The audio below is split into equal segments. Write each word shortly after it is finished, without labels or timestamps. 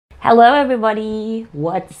Hello everybody,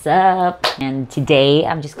 what's up? And today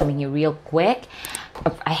I'm just coming here real quick.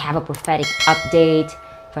 I have a prophetic update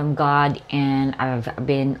from God and I've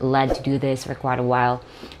been led to do this for quite a while.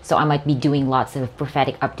 So I might be doing lots of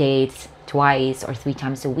prophetic updates twice or 3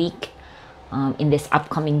 times a week in this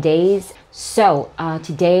upcoming days. So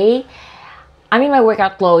today I'm in my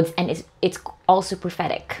workout clothes and it's also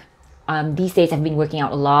prophetic. These days I've been working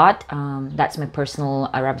out a lot. That's my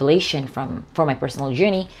personal revelation for my personal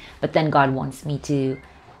journey. But then God wants me to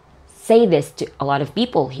say this to a lot of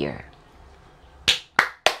people here.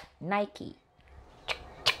 Nike,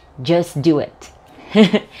 just do it.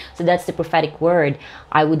 So that's the prophetic word.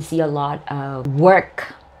 I would see a lot of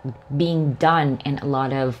work being done and a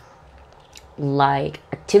lot of like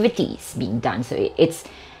activities being done. So it's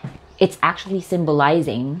actually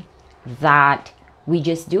symbolizing that we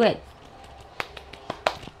just do it.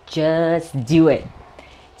 Just do it.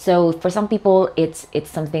 So for some people, it's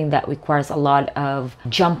something that requires a lot of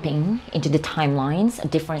jumping into the timelines,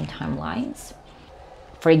 different timelines.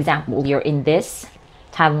 For example, you're in this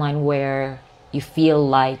timeline where you feel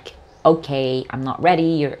like, okay, I'm not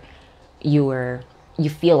ready. You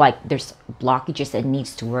feel like there's blockages that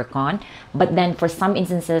needs to work on. But then for some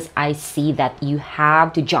instances, I see that you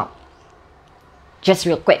have to jump just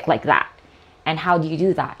real quick like that. And how do you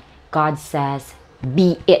do that? God says,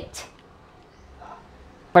 be it.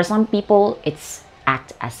 For some people, it's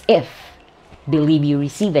act as if. Believe you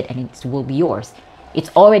receive it and it will be yours.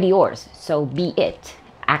 It's already yours. So be it.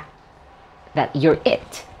 Act that you're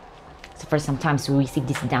it. So for sometimes we receive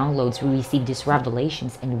these downloads, we receive these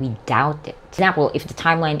revelations and we doubt it. For example, if the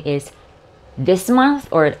timeline is this month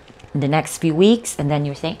or the next few weeks and then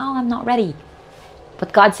you're saying, oh, I'm not ready.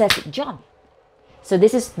 But God says, jump. So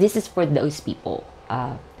this is for those people.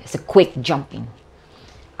 It's a quick jumping.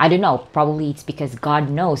 I don't know, probably it's because God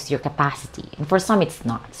knows your capacity. And for some, it's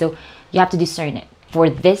not. So you have to discern it. For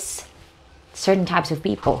this certain types of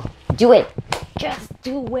people, do it. Just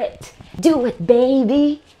do it. Do it,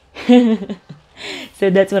 baby. So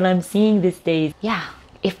that's what I'm seeing these days. Yeah,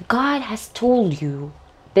 if God has told you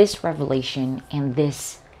this revelation and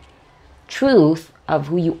this truth of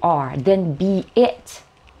who you are, then be it.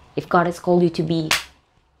 If God has called you to be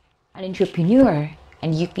an entrepreneur,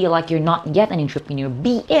 and you feel like you're not yet an entrepreneur,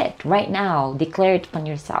 be it right now. Declare it upon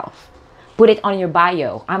yourself. Put it on your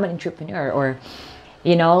bio. I'm an entrepreneur. Or,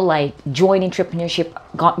 like join entrepreneurship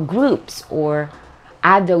groups or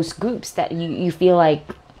add those groups that you feel like,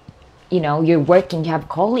 you're working, you have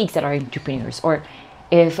colleagues that are entrepreneurs. Or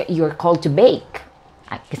if you're called to bake,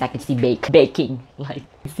 because I can see baking, like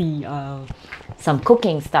see some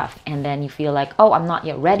cooking stuff. And then you feel like, oh, I'm not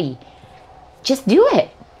yet ready. Just do it.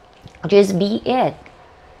 Just be it.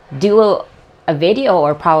 Do a video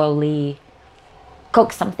or probably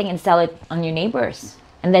cook something and sell it on your neighbors.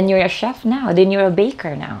 And then you're a chef now. Then you're a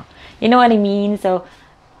baker now. You know what I mean? So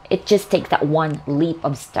it just takes that one leap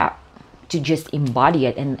of step to just embody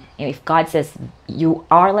it. And if God says you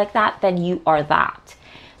are like that, then you are that.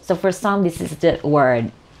 So for some, this is the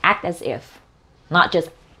word. Act as if. Not just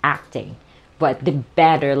acting. But the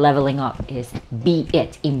better leveling up is be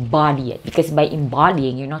it. Embody it. Because by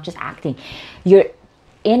embodying, you're not just acting. You're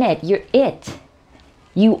in it. You're it.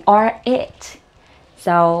 You are it.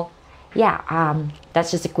 So yeah,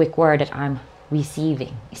 that's just a quick word that I'm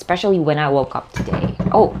receiving, especially when I woke up today.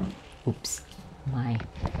 Oh, oops, my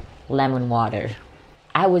lemon water.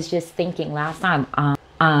 I was just thinking last time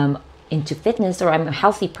I'm into fitness or I'm a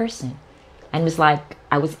healthy person, and was like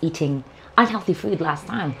I was eating unhealthy food last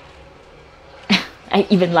time,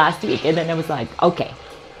 even last week, and then I was like, okay,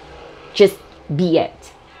 just be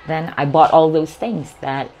it. Then I bought all those things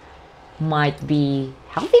that might be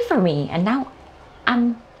healthy for me. And now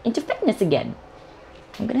I'm into fitness again.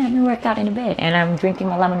 I'm going to have my workout in a bit. And I'm drinking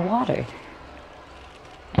my lemon water.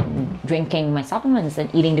 And drinking my supplements and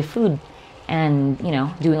eating the food. And,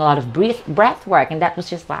 doing a lot of breath work. And that was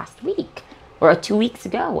just last week. Or 2 weeks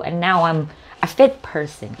ago. And now I'm a fit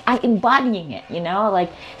person. I'm embodying it,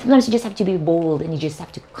 Like sometimes you just have to be bold. And you just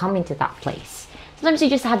have to come into that place. Sometimes you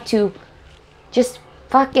just have to just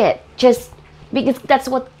fuck it. Just because that's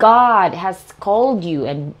what God has called you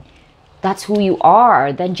and that's who you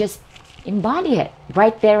are. Then just embody it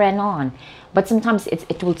right there and on. But sometimes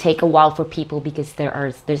it will take a while for people because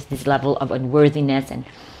there's this level of unworthiness and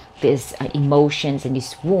this emotions and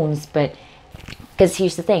these wounds. But because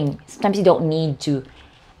here's the thing. Sometimes you don't need to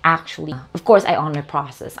actually. Of course, I honor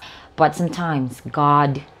process. But sometimes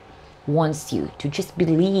God wants you to just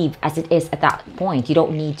believe as it is at that point. You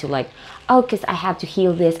don't need to like, oh, because I have to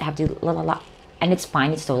heal this, I have to la la la. And it's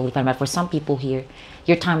fine, it's totally fine. But for some people here,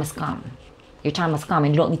 your time has come. Your time has come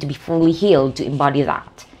and you don't need to be fully healed to embody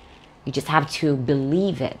that. You just have to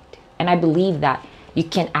believe it. And I believe that you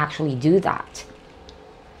can actually do that.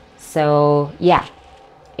 So yeah,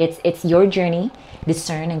 it's your journey.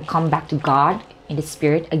 Discern and come back to God in the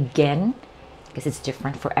spirit again, because it's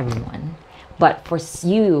different for everyone. But for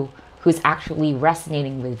you who's actually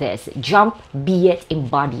resonating with this, jump, be it,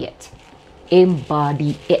 embody it.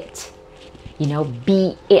 Embody it. You know,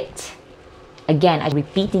 be it. Again, I'm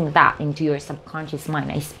repeating that into your subconscious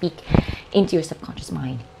mind. I speak into your subconscious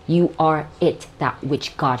mind. You are it, that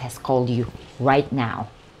which God has called you right now.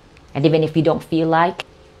 And even if you don't feel like,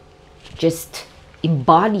 just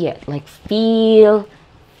embody it. Like, feel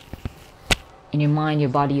in your mind, your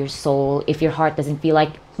body, your soul. If your heart doesn't feel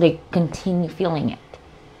like continue feeling it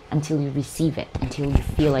until you receive it, until you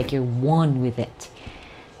feel like you're one with it.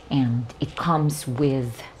 And it comes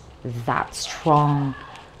with that strong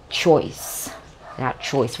choice. That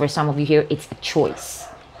choice. For some of you here, it's a choice.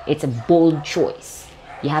 It's a bold choice.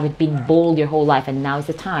 You haven't been bold your whole life, and now is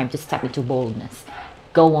the time to step into boldness.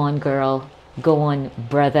 Go on, girl. Go on,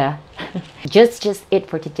 brother. just it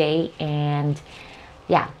for today. And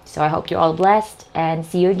yeah, so I hope you're all blessed, and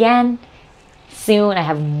see you again soon. I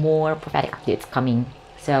have more prophetic updates coming.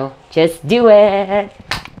 So just do it.